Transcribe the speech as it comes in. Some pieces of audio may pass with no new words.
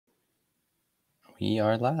We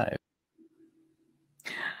are live.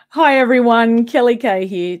 Hi everyone, Kelly Kaye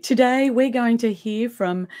here. Today we're going to hear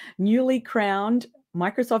from newly crowned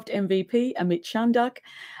Microsoft MVP Amit Chandak,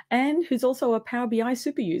 and who's also a Power BI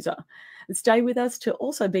super user. Stay with us to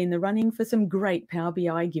also be in the running for some great Power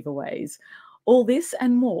BI giveaways. All this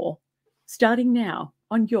and more, starting now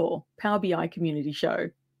on your Power BI Community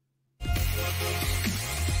Show.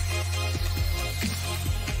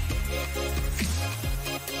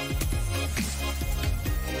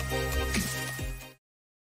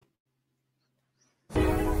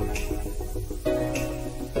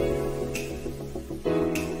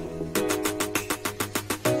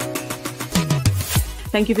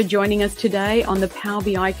 Thank you for joining us today on the Power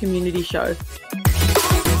BI Community Show.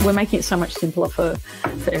 We're making it so much simpler for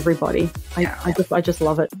everybody. I just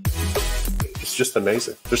love it. It's just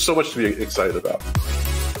amazing. There's so much to be excited about.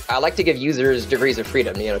 I like to give users degrees of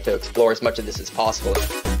freedom, to explore as much of this as possible.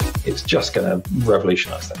 It's just going to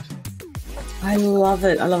revolutionize things. I love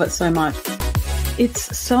it. I love it so much.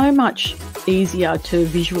 It's so much easier to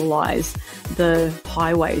visualize the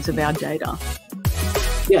highways of our data.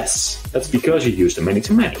 Yes, that's because you use the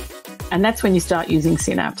many-to-many. And that's when you start using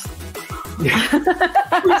Synapse. For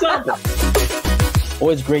example.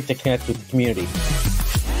 Always great to connect with the community.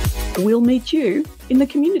 We'll meet you in the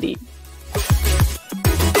community.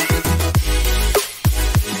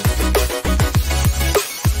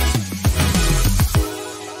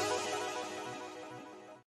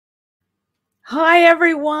 Hi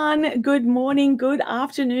everyone, good morning, good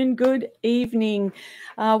afternoon, good evening,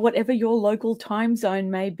 whatever your local time zone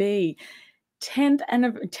may be. 10th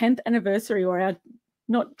anniversary, or our,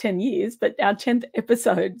 not 10 years, but our 10th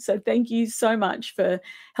episode. So thank you so much for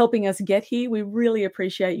helping us get here. We really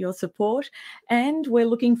appreciate your support, and we're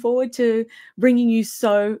looking forward to bringing you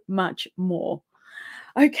so much more.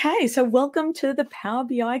 Okay, so welcome to the Power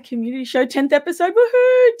BI Community Show 10th episode.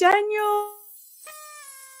 Woohoo, Daniel!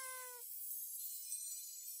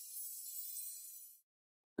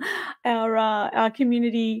 Our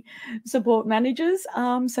community support managers.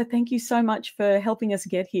 So thank you so much for helping us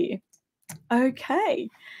get here. Okay.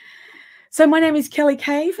 So my name is Kelly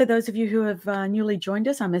Kaye. For those of you who have newly joined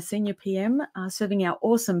us, I'm a senior PM serving our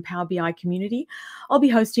awesome Power BI community. I'll be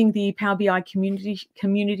hosting the Power BI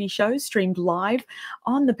community show streamed live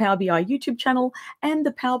on the Power BI YouTube channel and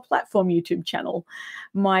the Power Platform YouTube channel.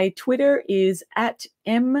 My Twitter is at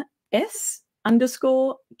 @ms_Kelly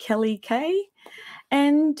Kaye.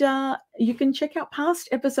 And you can check out past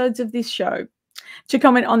episodes of this show. To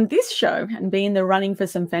comment on this show and be in the running for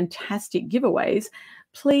some fantastic giveaways,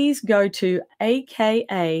 please go to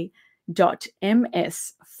aka.ms/PBI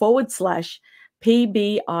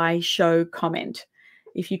show comment.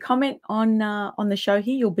 If you comment on the show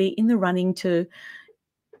here, you'll be in the running to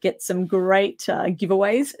get some great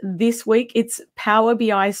giveaways. This week, it's Power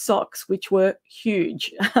BI socks, which were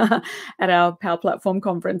huge at our Power Platform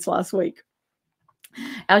conference last week.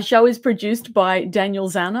 Our show is produced by Daniel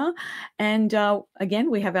Zanna, and again,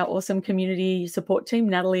 we have our awesome community support team,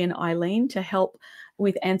 Natalie and Eileen, to help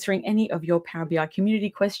with answering any of your Power BI community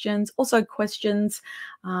questions, also questions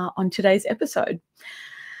on today's episode.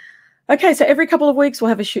 Okay, so every couple of weeks, we'll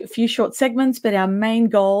have a few short segments, but our main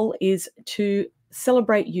goal is to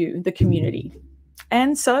celebrate you, the community.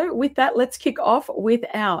 And so with that, let's kick off with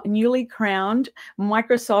our newly crowned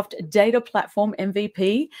Microsoft Data Platform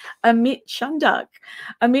MVP, Amit Chandak.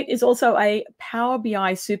 Amit is also a Power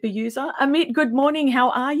BI super user. Amit, good morning. How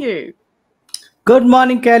are you? Good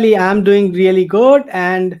morning, Kelly. I'm doing really good,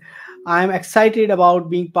 and I'm excited about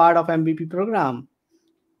being part of MVP program.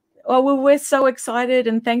 Well, we're so excited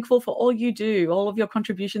and thankful for all you do, all of your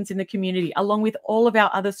contributions in the community, along with all of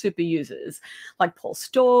our other super users like Paul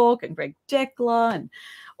Stork and Greg Deckler and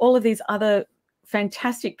all of these other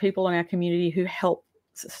fantastic people in our community who help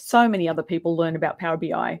so many other people learn about Power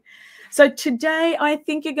BI. So today, I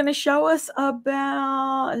think you're going to show us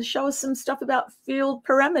some stuff about field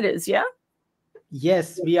parameters, yeah?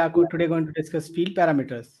 Yes, we are today going to discuss field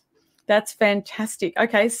parameters. That's fantastic.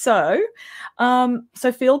 Okay, so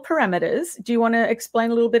field parameters. Do you want to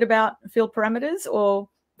explain a little bit about field parameters? Or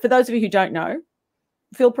for those of you who don't know,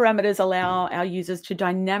 field parameters allow our users to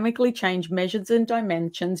dynamically change measures and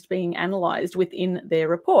dimensions being analyzed within their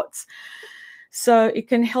reports. So it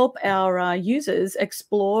can help our users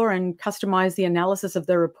explore and customize the analysis of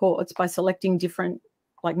their reports by selecting different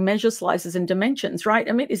like measure slices and dimensions, right?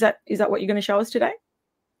 Amit, is that what you're going to show us today?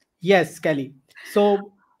 Yes, Kelly.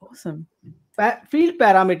 So awesome. Field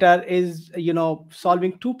parameter is,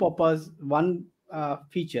 solving two purpose, one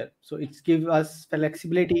feature. So it gives us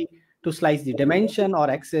flexibility to slice the dimension or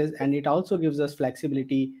axis, and it also gives us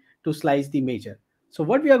flexibility to slice the measure. So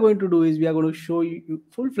what we are going to do is we are going to show you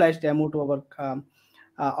full-fledged demo to our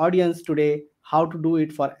audience today, how to do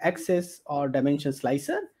it for axis or dimension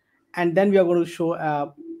slicer. And then we are going to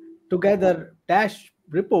show together dash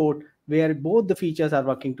report where both the features are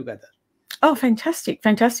working together. Oh, fantastic,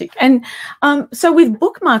 fantastic. And so with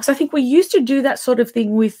bookmarks, I think we used to do that sort of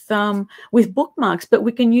thing with bookmarks, but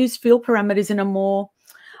we can use field parameters in a more,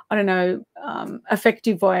 I don't know,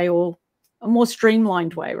 effective way or a more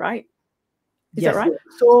streamlined way, right? Is that right?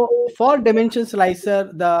 So for dimension slicer,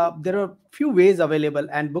 there are few ways available,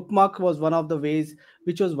 and bookmark was one of the ways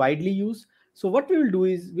which was widely used. So what we will do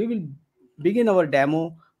is we will begin our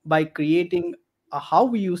demo by creating how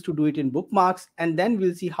we used to do it in bookmarks, and then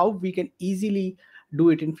we'll see how we can easily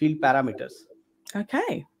do it in field parameters.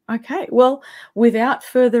 Okay. Okay. Well, without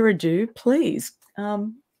further ado, please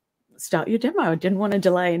start your demo. I didn't want to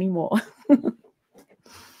delay anymore.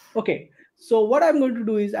 Okay. So what I'm going to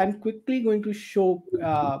do is I'm quickly going to show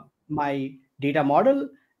my data model.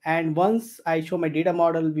 And once I show my data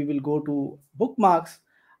model, we will go to bookmarks,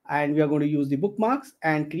 and we are going to use the bookmarks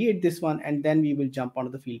and create this one. And then we will jump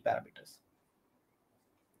onto the field parameters.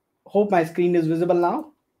 Hope my screen is visible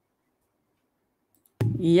now.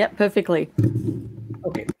 Yep, perfectly.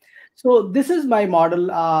 Okay. So this is my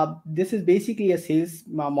model. This is basically a sales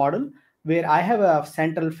model where I have a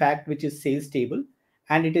central fact, which is sales table.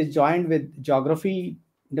 And it is joined with geography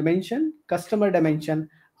dimension, customer dimension,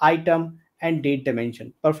 item, and date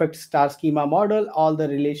dimension. Perfect star schema model. All the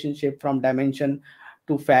relationship from dimension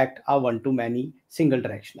to fact are one-to-many, single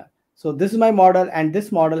directional. So this is my model, and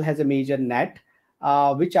this model has a major net,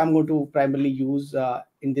 which I'm going to primarily use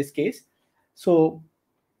in this case. So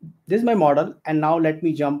this is my model, and now let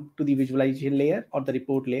me jump to the visualization layer or the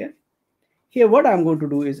report layer. Here, what I'm going to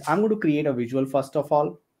do is I'm going to create a visual first of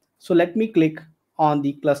all. So let me click on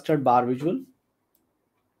the clustered bar visual,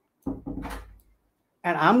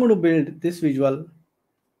 and I'm going to build this visual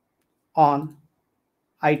on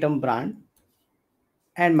item brand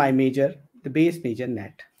and my major, the base major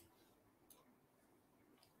net.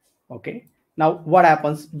 Okay. Now what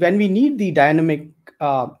happens when we need the dynamic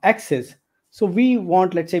axis? So we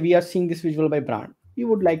want, let's say we are seeing this visual by brand. We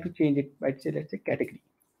would like to change it by, say, let's say category.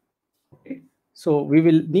 Okay. So we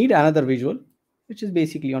will need another visual, which is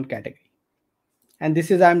basically on category. And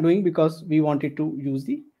this is I'm doing because we wanted to use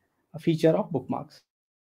the feature of bookmarks.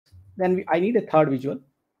 Then I need a third visual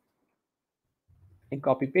and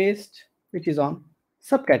copy paste, which is on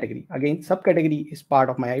subcategory. Again, subcategory is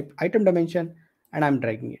part of my item dimension, and I'm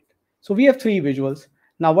dragging it. So we have three visuals.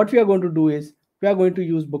 Now what we are going to do is we are going to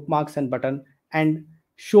use bookmarks and button and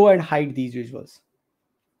show and hide these visuals.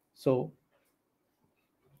 So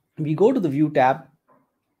we go to the view tab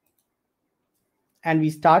and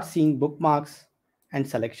we start seeing bookmarks and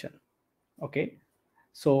selection. Okay.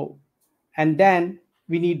 So, and then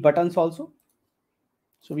we need buttons also.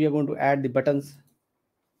 So we are going to add the buttons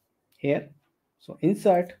here. So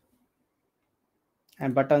insert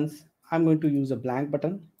and buttons. I'm going to use a blank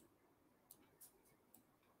button.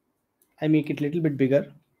 I make it a little bit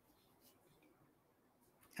bigger.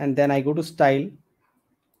 And then I go to style,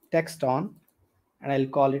 text on, and I'll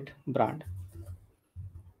call it brand.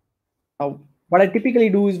 Now, what I typically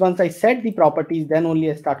do is once I set the properties, then only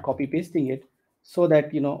I start copy pasting it so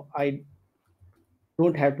that, I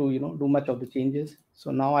don't have to, do much of the changes.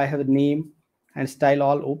 So now I have a name and style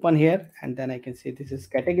all open here. And then I can say this is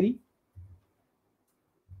category.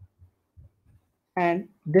 And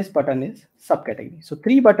this button is subcategory. So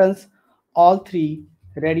three buttons, all three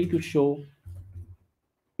ready to show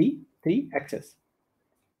the three axes.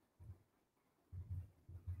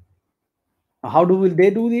 How will they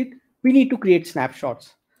do it? We need to create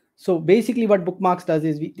snapshots. So basically what bookmarks does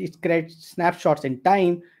is it creates snapshots in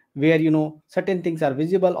time where, certain things are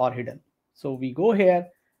visible or hidden. So we go here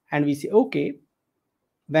and we say, okay,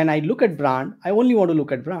 when I look at brand, I only want to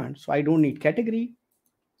look at brand. So I don't need category.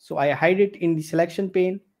 So I hide it in the selection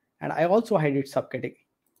pane, and I also hide it subcategory.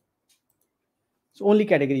 So only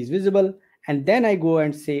category is visible. And then I go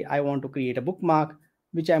and say, I want to create a bookmark,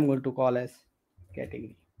 which I'm going to call as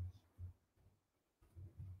category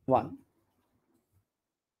 1.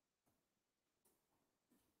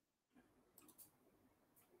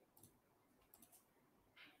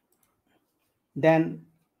 Then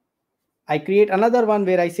I create another one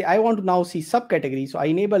where I say, I want to now see subcategory. So I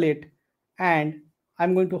enable it, and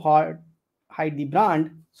I'm going to hide the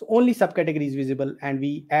brand. So only subcategory is visible, and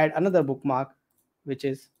we add another bookmark, which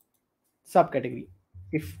is subcategory.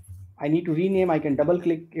 If I need to rename, I can double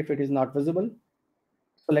click if it is not visible.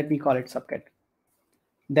 So let me call it subcategory.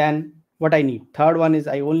 Then what I need, third one is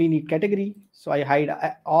I only need category. So I hide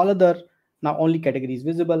all other, now only category is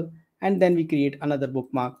visible. and then we create another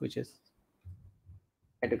bookmark, which is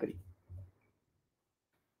category.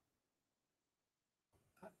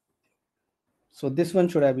 So this one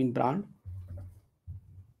should have been brand.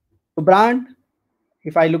 So brand,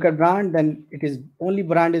 if I look at brand, then it is only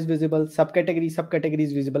brand is visible, subcategory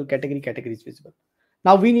is visible, category is visible.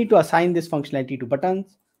 Now we need to assign this functionality to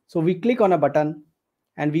buttons. So we click on a button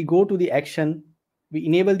and we go to the action, we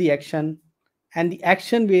enable the action, and the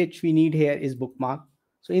action which we need here is bookmark.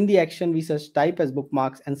 So in the action, we search type as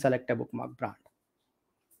bookmarks and select a bookmark brand.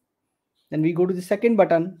 Then we go to the second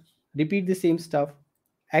button, repeat the same stuff,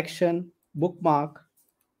 action, bookmark,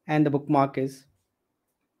 and the bookmark is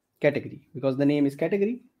category because the name is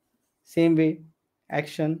category. Same way,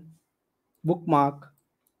 action, bookmark,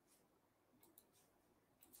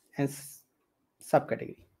 and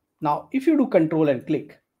subcategory. Now, if you do control and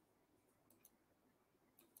click,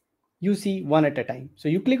 you see one at a time. So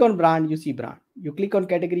you click on brand, you see brand. You click on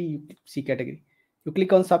category, you see category. You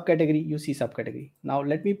click on subcategory, you see subcategory. Now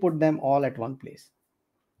let me put them all at one place.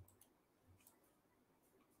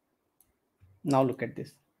 Now look at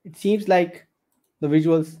this. It seems like the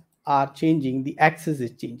visuals are changing, the axis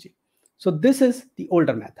is changing. So this is the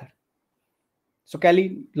older method. So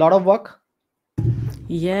Kelly, a lot of work.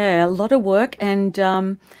 Yeah, a lot of work, and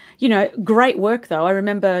great work though. I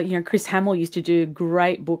remember, Chris Hamill used to do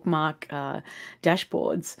great bookmark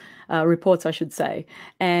dashboards, reports, I should say.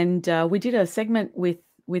 And we did a segment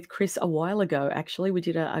with Chris a while ago. Actually, we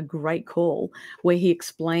did a great call where he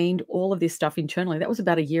explained all of this stuff internally. That was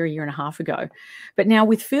about a year and a half ago. But now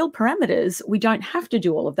with field parameters, we don't have to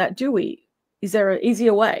do all of that, do we? Is there an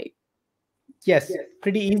easier way? Yes,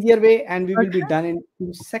 pretty easier way, and we will be done in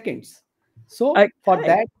 2 seconds. So for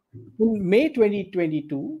that, in May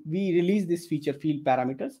 2022, we released this feature, field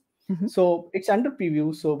parameters. So it's under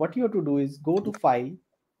preview. So what you have to do is go to File,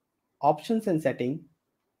 Options and Setting,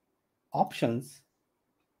 Options,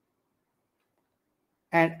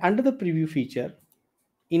 and under the preview feature,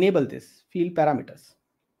 enable this field parameters.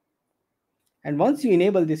 And once you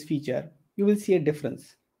enable this feature, you will see a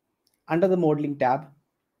difference. Under the modeling tab,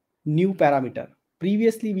 new parameter.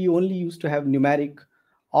 Previously, we only used to have numeric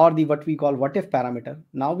or the what we call what if parameter.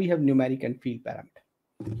 Now we have numeric and field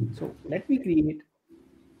parameter. So let me create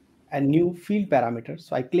a new field parameter.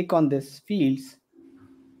 So I click on this fields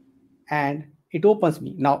and it opens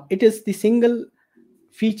me. Now it is the single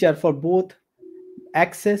feature for both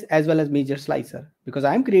axis as well as major slicer because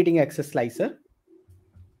I'm creating axis slicer.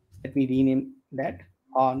 Let me rename that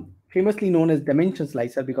on famously known as dimension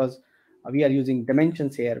slicer because we are using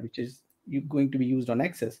dimensions here, which is going to be used on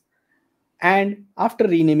axis. And after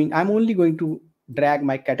renaming, I'm only going to drag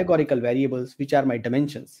my categorical variables, which are my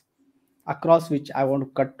dimensions, across which I want to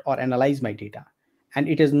cut or analyze my data. And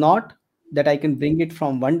it is not that I can bring it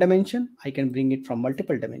from one dimension, I can bring it from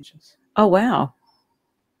multiple dimensions. Oh, wow.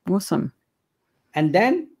 Awesome. And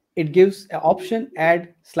then it gives an option,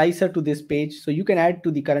 add slicer to this page. So you can add to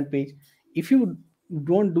the current page. If you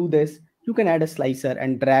don't do this, you can add a slicer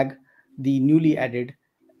and drag the newly added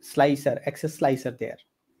slicer, access slicer there.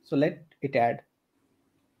 So let it add.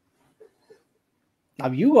 Now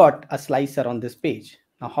you got a slicer on this page.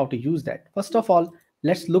 Now how to use that? First of all,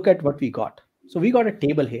 let's look at what we got. So we got a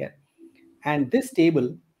table here, and this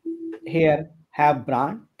table here have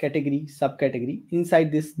brand, category, subcategory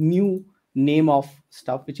inside this new name of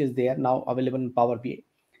stuff, which is there now available in Power BI.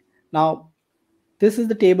 Now, this is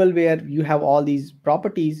the table where you have all these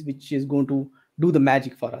properties, which is going to do the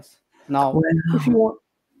magic for us. Now, if you want.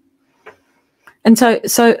 And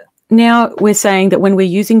so now we're saying that when we're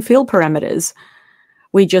using field parameters,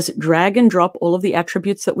 we just drag and drop all of the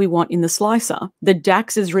attributes that we want in the slicer. The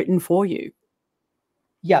DAX is written for you.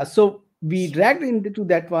 Yeah, so we dragged into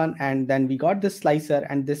that one, and then we got this slicer,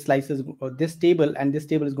 and this slicer, this table, and this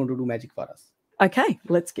table is going to do magic for us. Okay,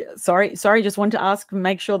 let's get. Sorry. Just wanted to ask,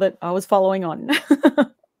 make sure that I was following on.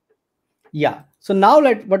 Yeah. So now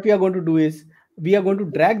what we are going to do is we are going to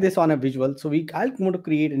drag this on a visual. So I'm going to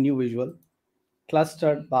create a new visual,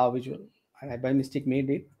 clustered bar visual. And I by mistake made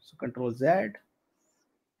it. So Control Z.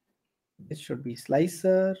 It should be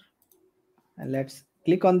slicer. And let's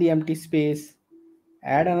click on the empty space,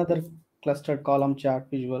 add another clustered column chart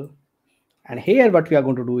visual. And here what we are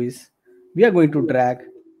going to do is we are going to drag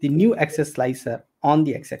the new axis slicer on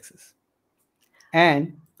the x-axis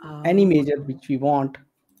and any measure which we want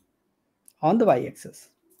on the y-axis.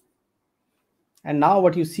 And now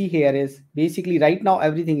what you see here is basically right now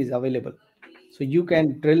everything is available. So you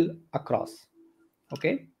can drill across,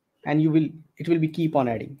 okay? And it will be keep on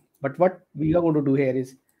adding. But what we are going to do here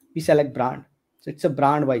is we select brand. So it's a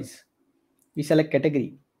brand wise. We select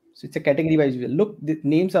category. So it's a category wise visual. Look, the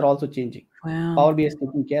names are also changing. Wow. Power BI is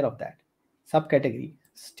taking care of that. Subcategory,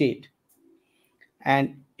 state.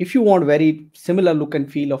 And if you want very similar look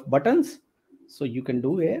and feel of buttons, so you can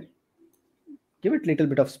do here, give it a little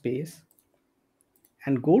bit of space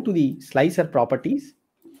and go to the slicer properties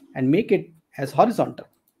and make it as horizontal,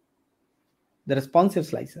 the responsive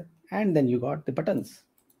slicer. And then you got the buttons.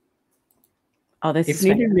 Oh, this If is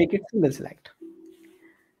needed, make it single select.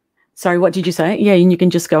 Sorry, what did you say? Yeah, and you can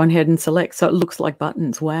just go ahead and select. So it looks like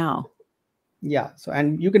buttons. Wow. Yeah. So,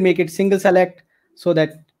 and you can make it single select so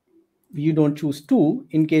that you don't choose two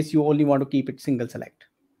in case you only want to keep it single select.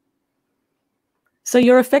 So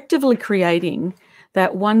you're effectively creating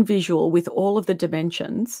that one visual with all of the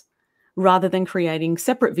dimensions rather than creating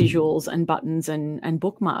separate visuals and buttons and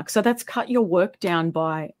bookmarks. So that's cut your work down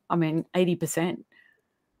by, 80%.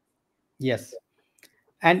 Yes.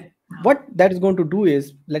 And what that is going to do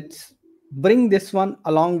is, let's bring this one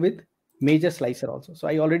along with major slicer also. So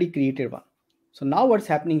I already created one. So now what's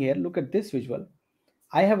happening here, look at this visual.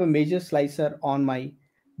 I have a major slicer on my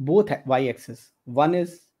both y-axis. One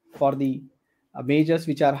is for the majors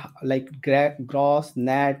which are like gross,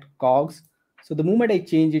 net, cogs. So the moment I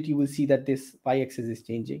change it, you will see that this y-axis is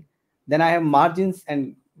changing. Then I have margins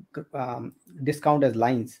and discount as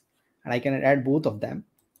lines, and I can add both of them.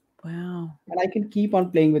 Wow. And I can keep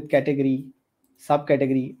on playing with category,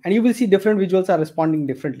 subcategory, and you will see different visuals are responding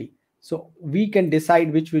differently. So we can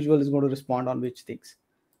decide which visual is going to respond on which things.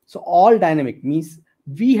 So all dynamic means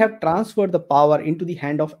we have transferred the power into the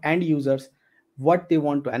hand of end users, what they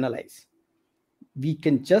want to analyze. We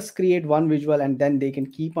can just create one visual and then they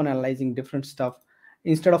can keep on analyzing different stuff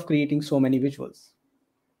instead of creating so many visuals.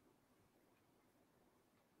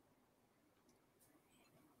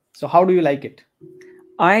 So how do you like it?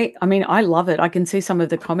 I love it. I can see some of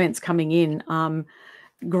the comments coming in.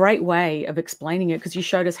 Great way of explaining it, because you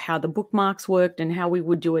showed us how the bookmarks worked and how we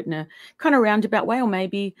would do it in a kind of roundabout way, or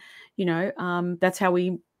maybe, that's how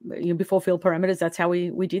we, before field parameters, that's how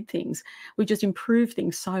we did things. We just improved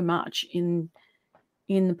things so much in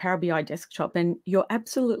the Power BI desktop. And you're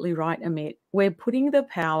absolutely right, Amit. We're putting the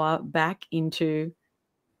power back into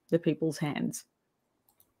the people's hands.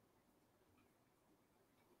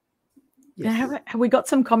 Yes. Have we got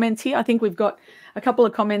some comments here? I think we've got a couple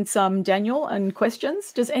of comments, Daniel, and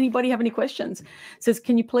questions. Does anybody have any questions? It says,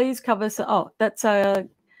 can you please cover some, that's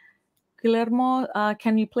Guillermo.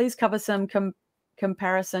 Can you please cover some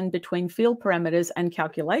comparison between field parameters and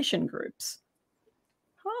calculation groups?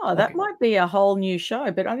 Oh, that might be a whole new show,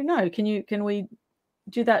 but I don't know. Can we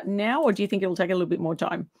do that now, or do you think it'll take a little bit more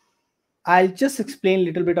time? I'll just explain a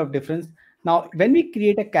little bit of difference. Now, when we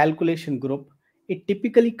create a calculation group, it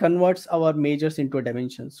typically converts our measures into a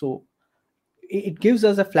dimension. So it gives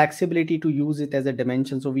us a flexibility to use it as a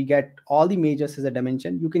dimension. So we get all the measures as a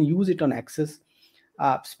dimension. You can use it on axis,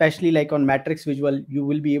 especially like on matrix visual, you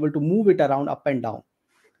will be able to move it around up and down.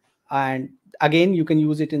 And again, you can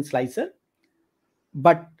use it in slicer.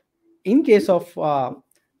 But in case of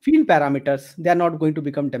field parameters, they are not going to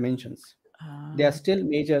become dimensions. They are still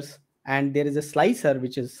measures, and there is a slicer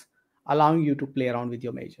which is allowing you to play around with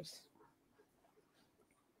your measures.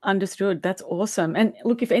 Understood. That's awesome. And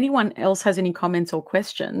look, if anyone else has any comments or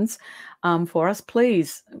questions for us,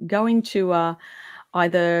 please go into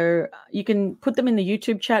either, you can put them in the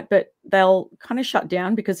YouTube chat, but they'll kind of shut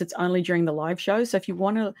down because it's only during the live show. So if you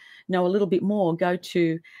want to know a little bit more, go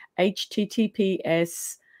to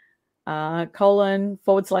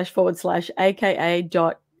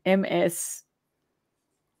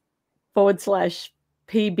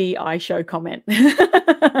show comment.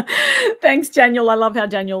 Thanks, Daniel. I love how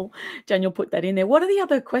Daniel put that in there. What are the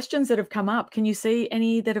other questions that have come up? Can you see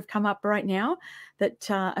any that have come up right now that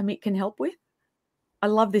Amit can help with? I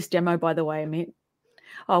love this demo, by the way, Amit.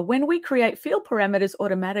 When we create field parameters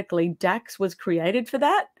automatically, DAX was created for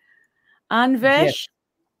that. Anvesh,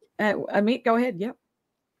 yes. Amit, go ahead. Yep.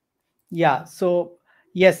 Yeah. So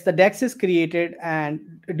yes, the DAX is created.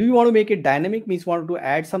 And do you want to make it dynamic? Means want to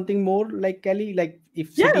add something more, like Kelly? Like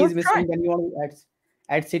if city is missing, then you want to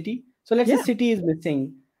add city. So let's say city is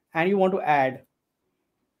missing and you want to add.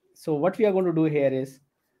 So what we are going to do here is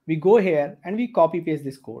we go here and we copy paste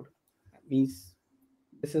this code. That means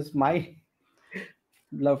this is my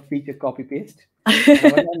love feature, copy paste.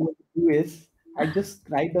 What I'm going to do is I just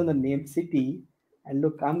write down the name city, and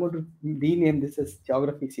look, I'm going to rename this as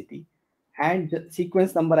geography city, and the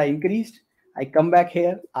sequence number I increased. I come back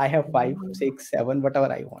here. I have 5, 6, 7,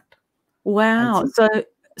 whatever I want. Wow.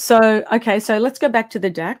 So okay. So let's go back to the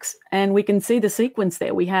DAX, and we can see the sequence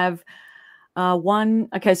there. We have 1.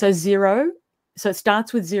 Okay. So 0. So it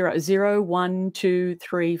starts with 0, 0, 1, 2,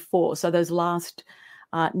 3, 4. So those last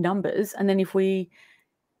numbers. And then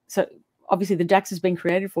so obviously the DAX has been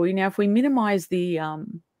created for you. Now, if we minimize the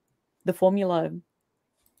formula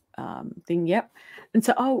thing, yep. And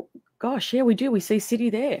so, oh gosh, yeah, we do. We see city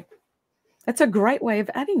there. That's a great way of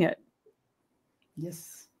adding it.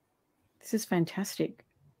 Yes. This is fantastic.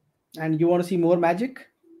 And you want to see more magic?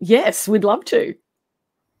 Yes, we'd love to.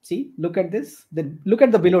 See, look at this. Look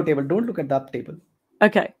at the below table. Don't look at the up table.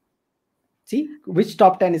 Okay. See which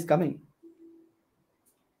top 10 is coming.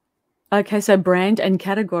 Okay, so brand and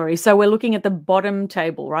category. So we're looking at the bottom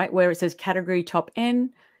table, right, where it says category top N.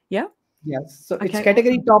 Yeah. Yes. So Okay, it's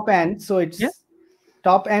category awesome. top N. So it's Yeah.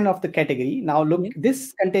 top N of the category. Now look, Yeah.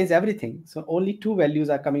 this contains everything. So only 2 values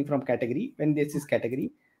are coming from category. When this is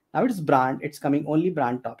category, now it's brand. It's coming only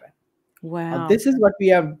brand top N. Wow. Now this is what we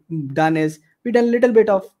have done is we done a little bit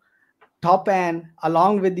of top N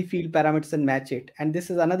along with the field parameters and match it. And this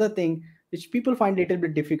is another thing which people find a little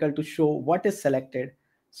bit difficult to show what is selected.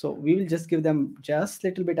 So we will just give them just a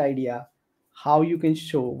little bit idea how you can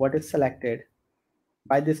show what is selected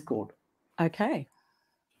by this code. Okay.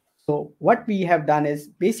 So what we have done is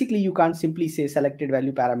basically you can't simply say selected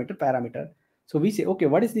value parameter. So we say, okay,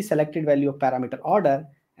 what is the selected value of parameter order?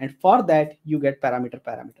 And for that, you get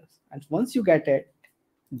parameters. And once you get it,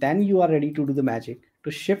 then you are ready to do the magic to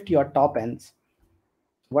shift your top ends.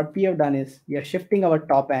 What we have done is we are shifting our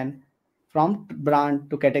top end from brand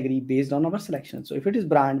to category based on our selection. So if it is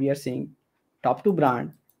brand, we are saying top to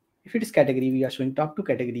brand. If it is category, we are showing top to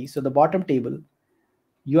category. So the bottom table,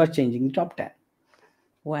 you are changing the top 10.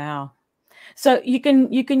 Wow. So you can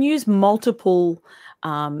use multiple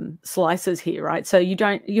slices here, right? So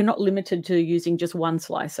you're not limited to using just one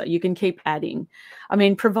slicer. You can keep adding. I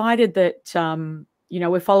mean, provided that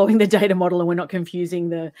we're following the data model and we're not confusing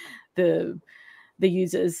the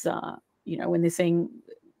users, when they're seeing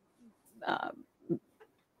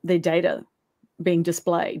their data being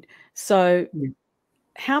displayed. So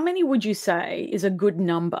how many would you say is a good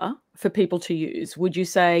number for people to use? Would you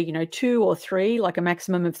say, 2 or 3, like a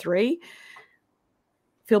maximum of 3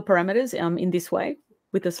 field parameters in this way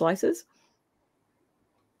with the slices?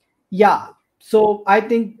 Yeah. So I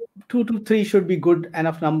think 2 to 3 should be good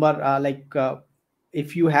enough number.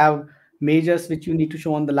 If you have measures which you need to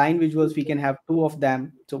show on the line visuals, we can have 2 of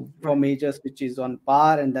them. So for measures which is on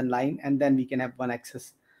bar and then line, and then we can have 1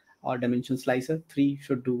 axis or dimension slicer. 3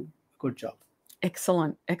 should do a good job.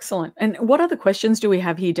 Excellent. Excellent. And what other questions do we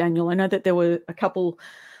have here, Daniel? I know that there were a couple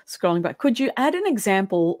scrolling back. Could you add an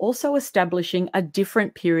example also establishing a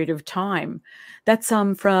different period of time? That's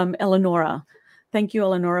from Eleonora. Thank you,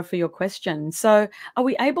 Eleonora, for your question. So are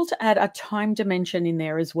we able to add a time dimension in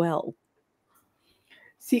there as well?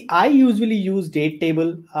 See, I usually use date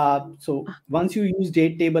table. So once you use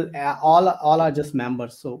date table, all are just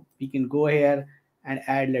members. So we can go here and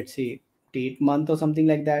add, let's say, date, month or something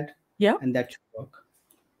like that. Yeah. And that should work.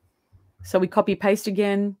 So we copy paste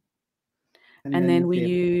again. And then we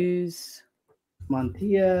use month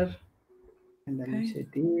here. And then we say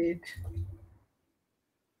date.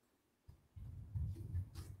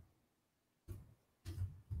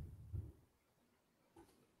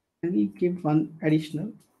 And we give one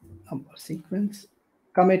additional number sequence,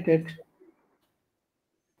 commit it,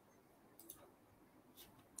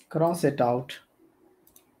 cross it out.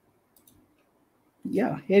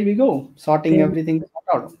 Yeah, here we go, sorting everything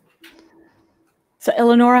out. So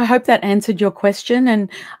Eleonora, I hope that answered your question,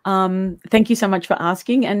 and thank you so much for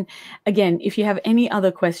asking. And again, if you have any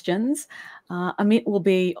other questions, Amit will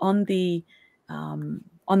be on the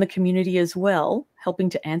community as well,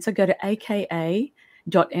 helping to answer. Go to aka.ms/PBI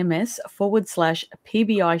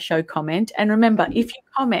show comment. And remember, if you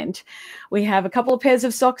comment, we have a couple of pairs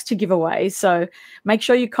of socks to give away. So make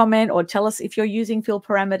sure you comment or tell us if you're using field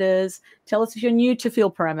parameters. Tell us if you're new to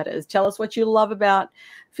field parameters. Tell us what you love about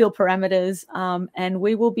field parameters. And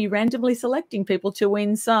we will be randomly selecting people to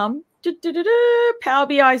win some Power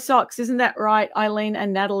BI socks. Isn't that right, Eileen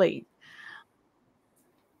and Natalie?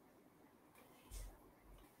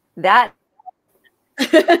 That.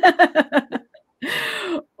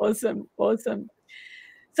 Awesome.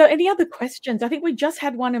 So any other questions? I think we just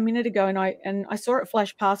had one a minute ago, and I saw it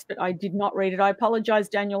flash past, but I did not read it. I apologize,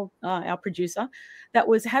 Daniel, our producer. That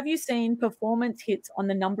was, have you seen performance hits on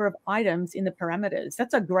the number of items in the parameters?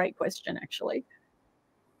 That's a great question, actually.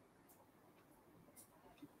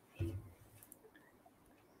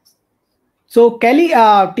 So Kelly,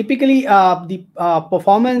 typically the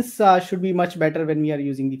performance should be much better when we are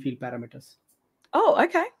using the field parameters. Oh,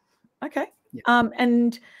 okay. Yeah.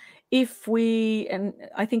 And if and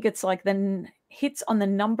I think it's like then hits on the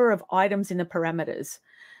number of items in the parameters.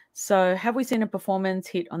 So have we seen a performance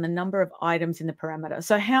hit on the number of items in the parameter?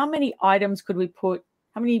 So how many items could we put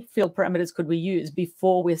How many field parameters could we use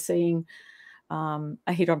before we're seeing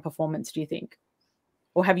a hit on performance, do you think?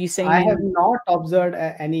 Or have you seen I any? have not observed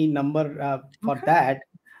any number for Okay. that,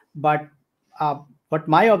 but what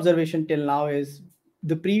my observation till now is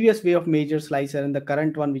the previous way of major slicer and the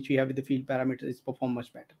current one which we have with the field parameters is perform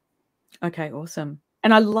much better. Okay, awesome.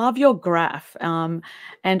 And I love your graph. And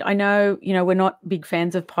I know, we're not big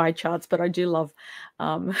fans of pie charts, but I do love,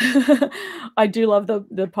 I do love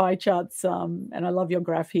the pie charts. And I love your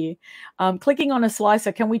graph here. Clicking on a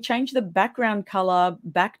slicer, can we change the background color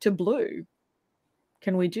back to blue?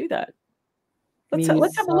 Can we do that? Let's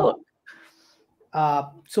have a look.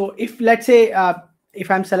 So if let's say if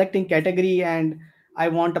I'm selecting category and I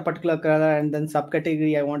want a particular color and then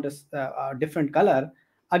subcategory I want a different color,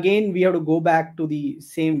 again we have to go back to the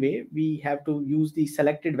same way. We have to use the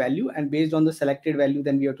selected value, and based on the selected value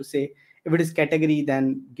then we have to say if it is category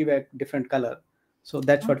then give a different color. So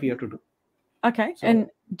that's what we have to do. Okay. So, and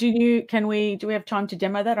do we have time to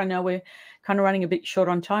demo that? I know we're kind of running a bit short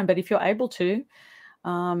on time, but if you're able to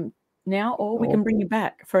now, or we can bring you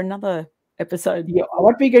back for another episode. Yeah,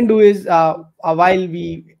 what we can do is while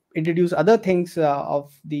we introduce other things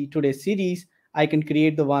of the today's series, I can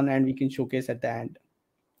create the one and we can showcase at the end.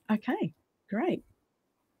 Okay, great.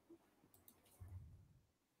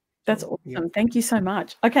 That's awesome. Yeah. Thank you so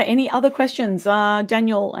much. Okay, any other questions,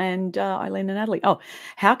 Daniel and Eileen and Natalie? Oh,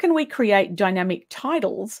 how can we create dynamic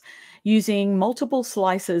titles using multiple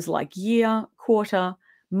slices like year, quarter,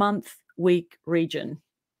 month, week, region?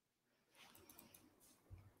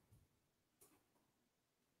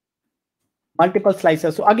 Multiple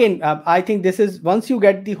slicers. So again, I think this is once you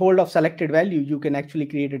get the hold of selected value, you can actually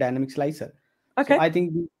create a dynamic slicer. Okay. So I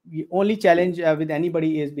think the only challenge with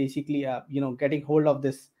anybody is basically getting hold of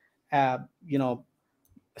this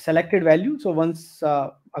selected value. So once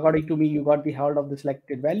according to me you got the hold of the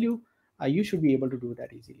selected value, you should be able to do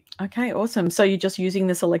that easily. Okay, awesome. So you're just using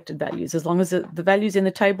the selected values. As long as the values in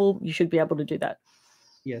the table, you should be able to do that.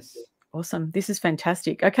 Yes. Awesome. This is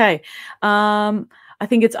fantastic. Okay. I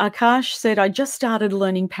think it's Akash said, I just started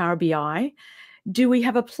learning Power BI. Do we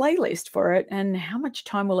have a playlist for it? And how much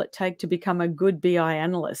time will it take to become a good BI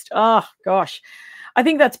analyst? Oh, gosh. I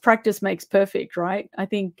think that's practice makes perfect, right? I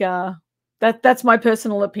think that's my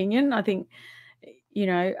personal opinion. I think,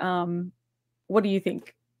 what do you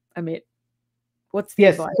think, Amit? What's the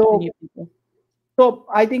advice for new people? So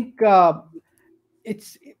I think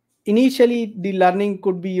it's initially the learning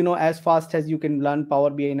could be, as fast as you can learn Power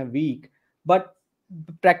BI in a week, but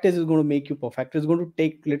practice is going to make you perfect. It's going to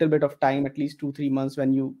take a little bit of time, at least 2-3 months,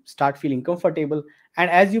 when you start feeling comfortable. And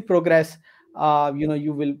as you progress,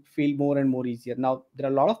 you will feel more and more easier. Now, there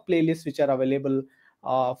are a lot of playlists which are available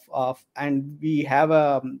and we have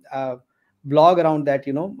a blog around that,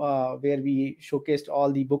 where we showcased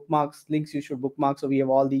all the bookmarks, links you should bookmark. So we have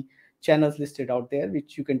all the channels listed out there,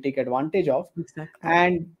 which you can take advantage of. Exactly.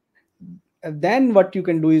 And then what you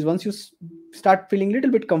can do is once you start feeling a little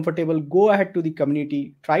bit comfortable, go ahead to the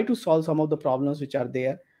community, try to solve some of the problems which are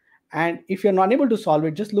there. And if you're not able to solve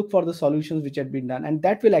it, just look for the solutions which had been done, and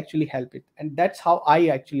that will actually help it. And that's how I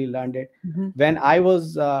actually learned it. When I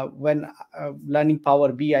was learning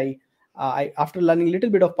Power BI. After learning a little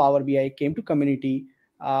bit of Power BI, I came to community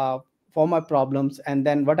for my problems. And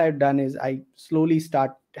then what I've done is I slowly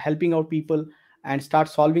start helping out people and start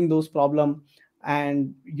solving those problems.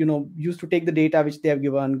 And used to take the data which they have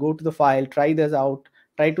given, go to the file, try this out,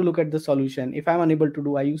 try to look at the solution. If I'm unable to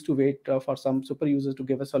do, I used to wait for some super users to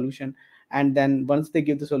give a solution, and then once they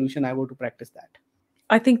give the solution, I go to practice that.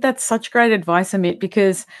 I think that's such great advice, Amit,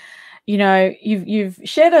 because you've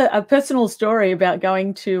shared a personal story about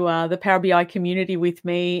going to the Power BI community with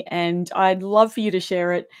me, and I'd love for you to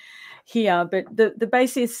share it here. But the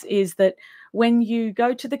basis is that when you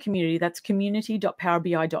go to the community, that's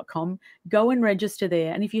community.powerbi.com, go and register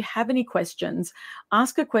there. And if you have any questions,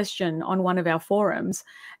 ask a question on one of our forums,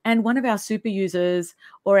 and one of our super users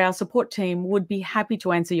or our support team would be happy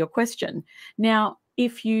to answer your question. Now,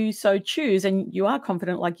 if you so choose, and you are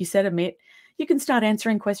confident, like you said, Amit, you can start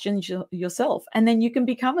answering questions yourself, and then you can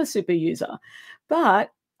become a super user.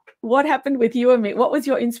 But what happened with you, Amit? What was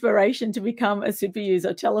your inspiration to become a super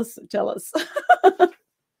user? Tell us.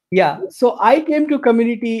 Yeah, so I came to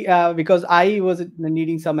community because I was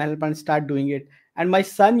needing some help and start doing it. And my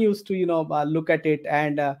son used to, look at it,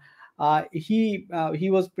 and he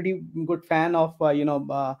was pretty good fan of,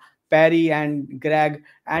 Perry and Greg,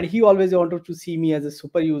 and he always wanted to see me as a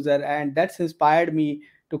super user, and that's inspired me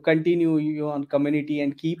to continue on community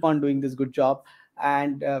and keep on doing this good job.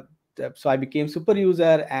 And so I became super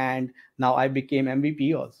user, and now I became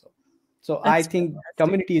MVP also. So I think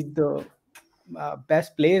community is the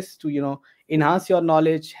best place to enhance your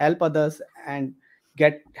knowledge, help others, and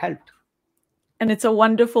get helped. And it's a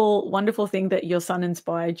wonderful, wonderful thing that your son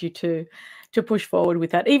inspired you to push forward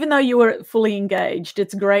with that. Even though you were fully engaged,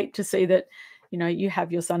 it's great to see that, you know, you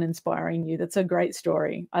have your son inspiring you. That's a great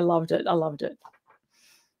story. I loved it. I loved it.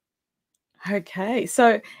 Okay,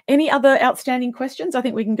 so any other outstanding questions? I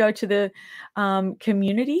think we can go to the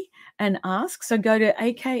community and ask. So go to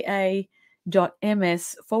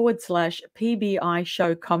aka.ms/PBI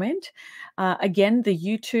show comment. Again, the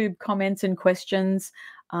YouTube comments and questions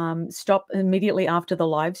stop immediately after the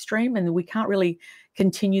live stream, and we can't really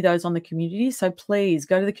continue those on the community. So please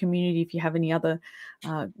go to the community if you have any other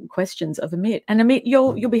questions of Amit. And Amit,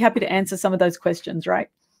 you'll be happy to answer some of those questions, right?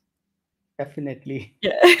 Definitely.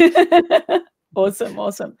 Yeah. Awesome.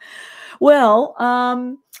 Awesome. Well,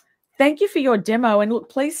 thank you for your demo. And look,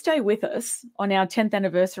 please stay with us on our 10th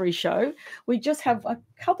anniversary show. We just have a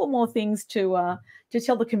couple more things to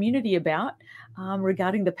tell the community about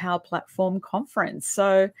regarding the Power Platform Conference.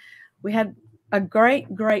 So we had a great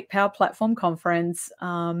Power Platform Conference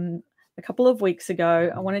a couple of weeks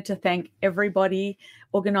ago. I wanted to thank everybody,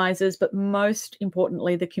 organizers, but most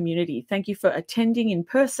importantly, the community. Thank you for attending in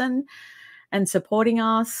person and supporting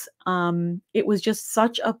us. It was just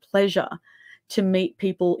such a pleasure to meet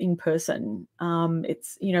people in person.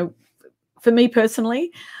 It's, you know, for me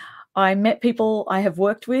personally, I met people I have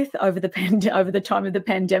worked with over the time of the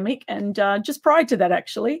pandemic, and just prior to that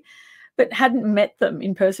actually, but hadn't met them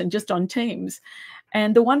in person, just on Teams.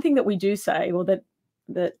 And the one thing that we do say, or that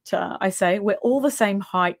I say, we're all the same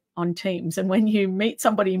height on Teams. And when you meet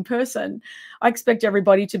somebody in person, I expect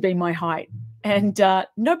everybody to be my height. And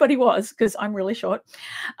nobody was, because I'm really short.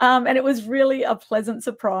 And it was really a pleasant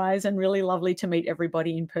surprise and really lovely to meet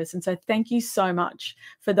everybody in person. So thank you so much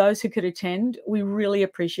for those who could attend. We really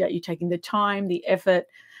appreciate you taking the time, the effort,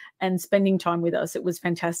 and spending time with us. It was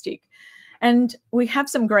fantastic. And we have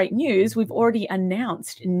some great news. We've already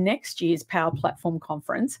announced next year's Power Platform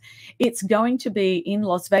Conference. It's going to be in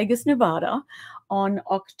Las Vegas, Nevada on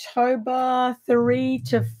October 3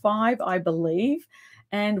 to 5, I believe.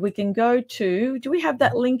 And we can go to, do we have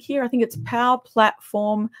that link here? I think it's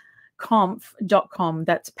powerplatformconf.com.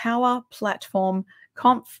 That's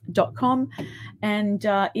powerplatformconf.com. And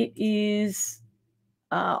it is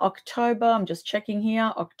October, I'm just checking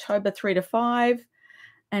here, October 3 to 5.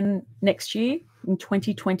 And next year in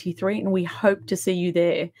 2023, and we hope to see you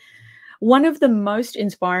there. One of the most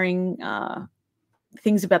inspiring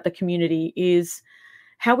things about the community is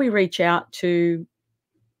how we reach out to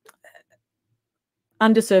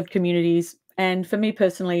underserved communities. And for me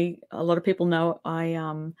personally, a lot of people know I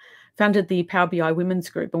founded the Power BI Women's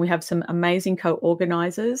Group, and we have some amazing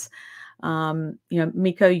co-organizers. You know,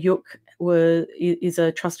 Miko Yuk is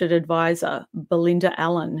a trusted advisor, Belinda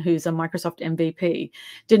Allen, who's a Microsoft MVP,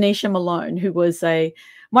 Denisha Malone, who was a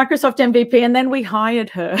Microsoft MVP, and then we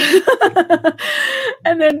hired her.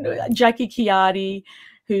 And then Jackie Chiardi,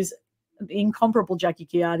 who's the incomparable Jackie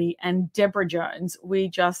Chiardi, and Deborah Jones. We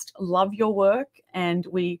just love your work, and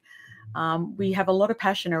we have a lot of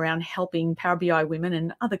passion around helping Power BI women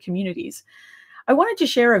and other communities. I wanted to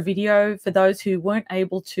share a video for those who weren't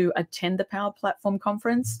able to attend the Power Platform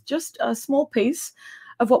Conference, just a small piece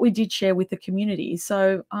of what we did share with the community.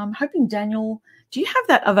 So I'm hoping, Daniel, do you have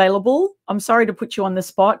that available? I'm sorry to put you on the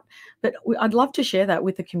spot, but I'd love to share that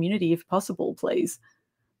with the community if possible, please.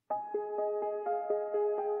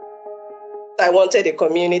 I wanted a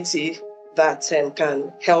community that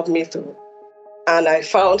can help me through. And I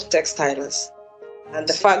found Textilers. And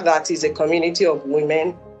the fact that it's a community of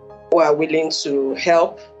women who are willing to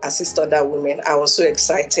help, assist other women, I was so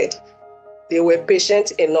excited. They were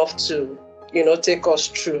patient enough to, take us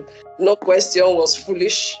through. No question was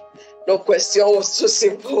foolish. No question was too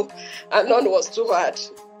simple. And none was too hard.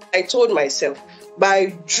 I told myself,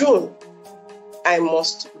 by June, I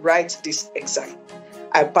must write this exam.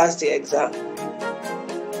 I passed the exam.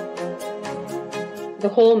 The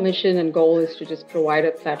whole mission and goal is to just provide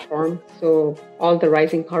a platform so all the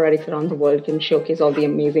rising power addicts around the world can showcase all the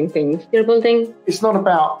amazing things they're building. It's not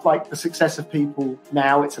about the success of people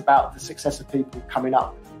now, it's about the success of people coming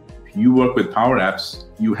up. If you work with Power Apps,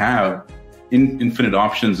 you have infinite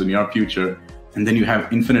options in your future, and then you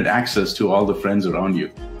have infinite access to all the friends around you.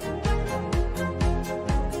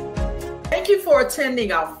 Thank you for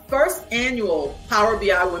attending our first annual Power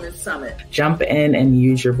BI Women's Summit. Jump in and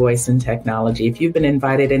use your voice and technology. If you've been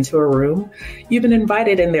invited into a room, you've been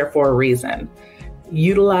invited in there for a reason.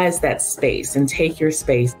 Utilize that space and take your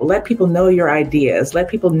space. Let people know your ideas. Let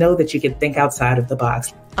people know that you can think outside of the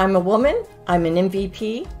box. I'm a woman, I'm an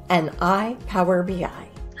MVP, and I power BI.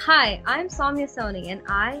 Hi, I'm Soumya Soni, and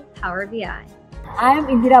I power BI. I am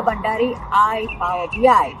Indira Bandari, I Power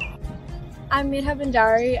BI. I'm Mitha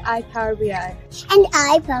Bandari, I Power BI. And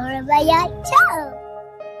I Power BI too.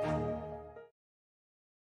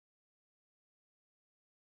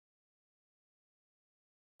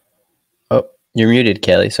 Oh, you're muted,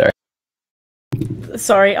 Kelly. Sorry.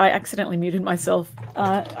 Sorry, I accidentally muted myself.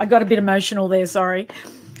 I got a bit emotional there. Sorry.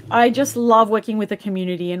 I just love working with the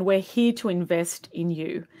community, and we're here to invest in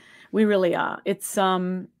you. We really are. It's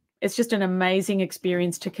just an amazing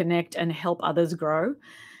experience to connect and help others grow.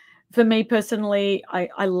 For me personally,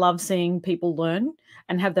 I love seeing people learn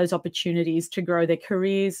and have those opportunities to grow their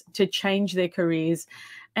careers, to change their careers,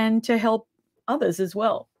 and to help others as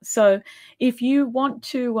well. So if you want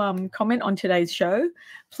to comment on today's show,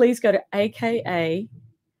 please go to aka.ms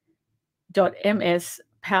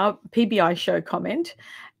PBI show comment.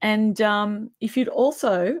 And if you'd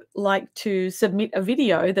also like to submit a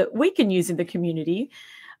video that we can use in the community,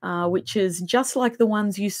 which is just like the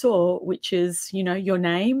ones you saw, which is, you know, your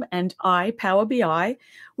name and I, Power BI,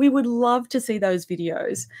 we would love to see those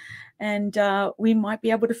videos. And we might be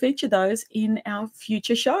able to feature those in our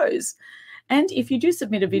future shows. And if you do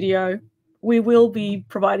submit a video, we will be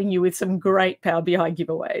providing you with some great Power BI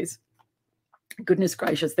giveaways. Goodness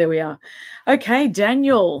gracious, there we are. Okay,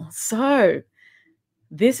 Daniel. So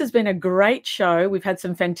this has been a great show. We've had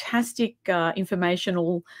some fantastic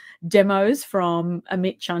informational demos from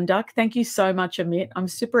Amit Chandak. Thank you so much, Amit. I'm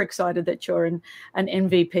super excited that you're an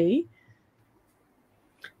MVP.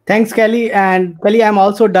 Thanks, Kelly. And Kelly, I'm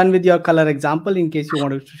also done with your color example in case you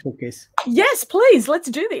want to showcase. Yes, please. Let's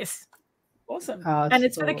do this. Awesome. And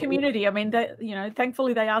it's for the community. I mean, you know,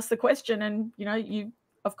 thankfully they asked the question and, you know, you,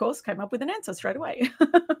 of course, came up with an answer straight away.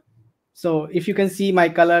 So if you can see, my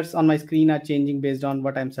colors on my screen are changing based on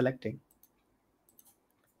what I'm selecting.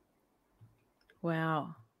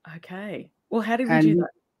 Wow. Okay. Well, how did we do that?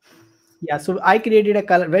 Yeah, so I created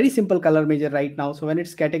a very simple color measure right now. So when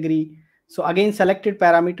it's category, so again, selected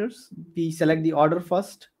parameters, we select the order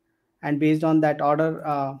first. And based on that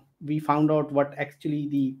order, we found out what actually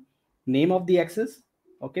the name of the axis.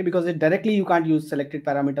 Okay, because it directly you can't use selected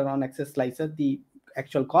parameter on axis slicer, the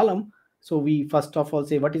actual column. So we first of all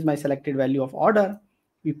say, what is my selected value of order?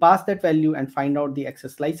 We pass that value and find out the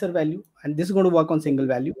axis slicer value. And this is going to work on single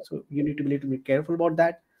value. So you need to be a little bit careful about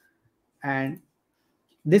that. And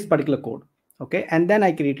this particular code. Okay. And then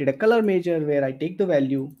I created a color measure where I take the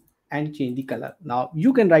value and change the color. Now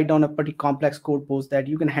you can write down a pretty complex code post that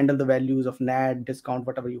you can handle the values of NAD, discount,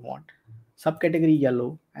 whatever you want. Subcategory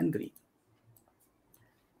yellow and green.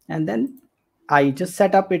 And then I just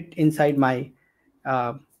set up it inside my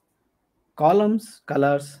columns,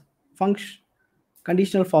 colors, function,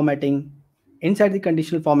 conditional formatting. Inside the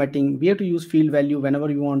conditional formatting, we have to use field value whenever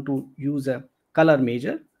you want to use a color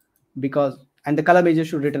measure, because, and the color measure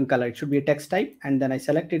should return color. It should be a text type. And then I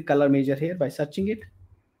selected color measure here by searching it.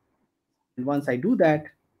 And once I do that,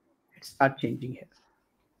 it starts changing here.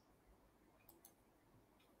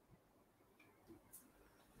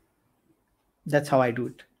 That's how I do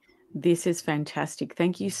it. This is fantastic.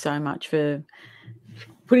 Thank you so much for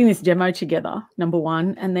putting this demo together, number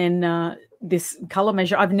one. And then this color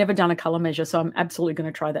measure. I've never done a color measure, so I'm absolutely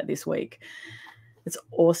going to try that this week. It's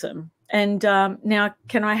awesome. And now,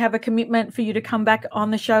 can I have a commitment for you to come back on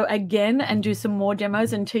the show again and do some more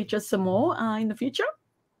demos and teach us some more in the future?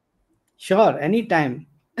 Sure, anytime.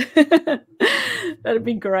 That'd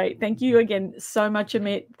be great. Thank you again so much,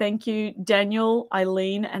 Amit. Thank you, Daniel,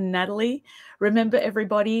 Eileen, and Natalie. Remember,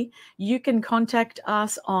 everybody, you can contact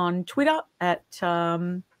us on Twitter at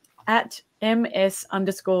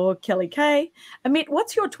ms_Kelly Kaye. Amit,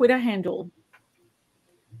 what's your Twitter handle?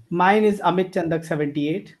 Mine is Amit Chandak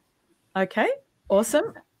 78. Okay,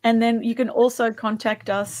 awesome. And then you can also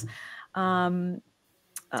contact us on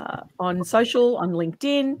social, on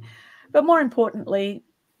LinkedIn. But more importantly,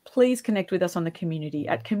 please connect with us on the community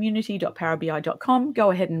at community.powerbi.com. Go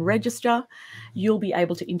ahead and register. You'll be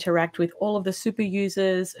able to interact with all of the super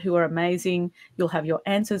users who are amazing. You'll have your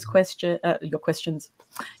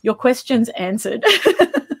questions answered.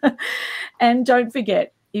 And don't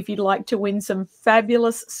forget, if you'd like to win some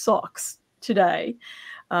fabulous socks today,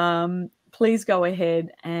 please go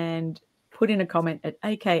ahead and put in a comment at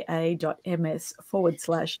aka.ms/PBI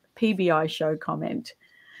show comment.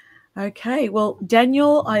 Okay, well,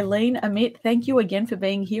 Daniel, Eileen, Amit, thank you again for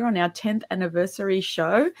being here on our 10th anniversary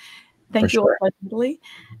show. Thank you all, Natalie.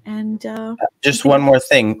 And just one more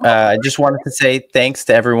thing. I just wanted to say thanks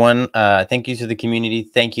to everyone. Thank you to the community.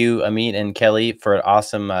 Thank you, Amit and Kelly, for an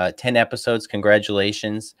awesome 10 episodes.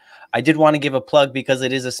 Congratulations. I did want to give a plug because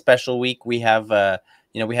it is a special week. We have,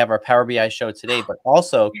 we have our Power BI show today, but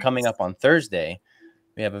also coming up on Thursday,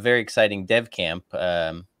 we have a very exciting dev camp,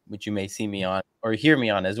 which you may see me on or hear me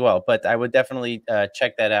on as well. But I would definitely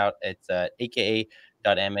check that out. It's aka.ms/PBI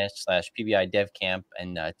dev camp.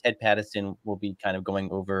 And Ted Pattison will be kind of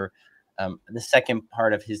going over the second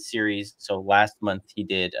part of his series. So last month he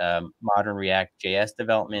did modern React JS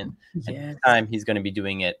development. Yes. And this time he's going to be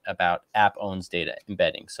doing it about app owns data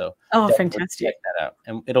embedding. So fantastic. Check that out.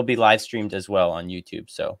 And it'll be live streamed as well on YouTube.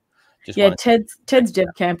 So Ted's dev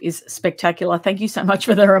camp is spectacular. Thank you so much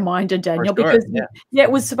for the reminder, Daniel. Sure, because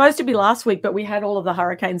it was supposed to be last week, but we had all of the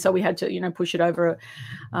hurricanes, so we had to push it over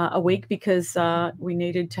a week because we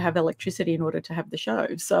needed to have electricity in order to have the show.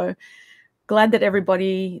 So glad that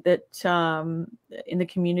everybody that in the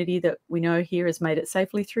community that we know here has made it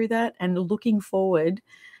safely through that, and looking forward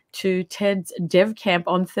to Ted's dev camp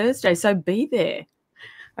on Thursday. So be there.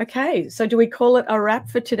 Okay, so do we call it a wrap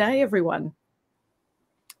for today, everyone?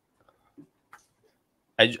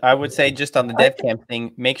 I would say just on the dev camp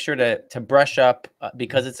thing, make sure to brush up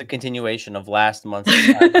because it's a continuation of last month's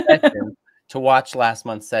session, to watch last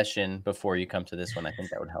month's session before you come to this one. I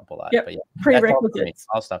think that would help a lot. Yep. But Prerequisites.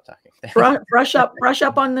 I'll stop talking. brush up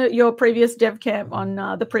on your previous dev camp on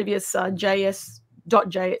the previous JS.react.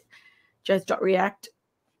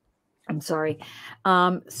 I'm sorry.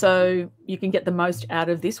 So you can get the most out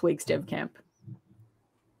of this week's dev camp.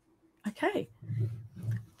 Okay.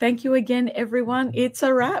 Thank you again, everyone. It's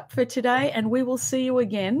a wrap for today, and we will see you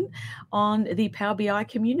again on the Power BI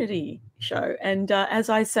community show. And as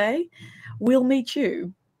I say, we'll meet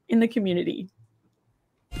you in the community.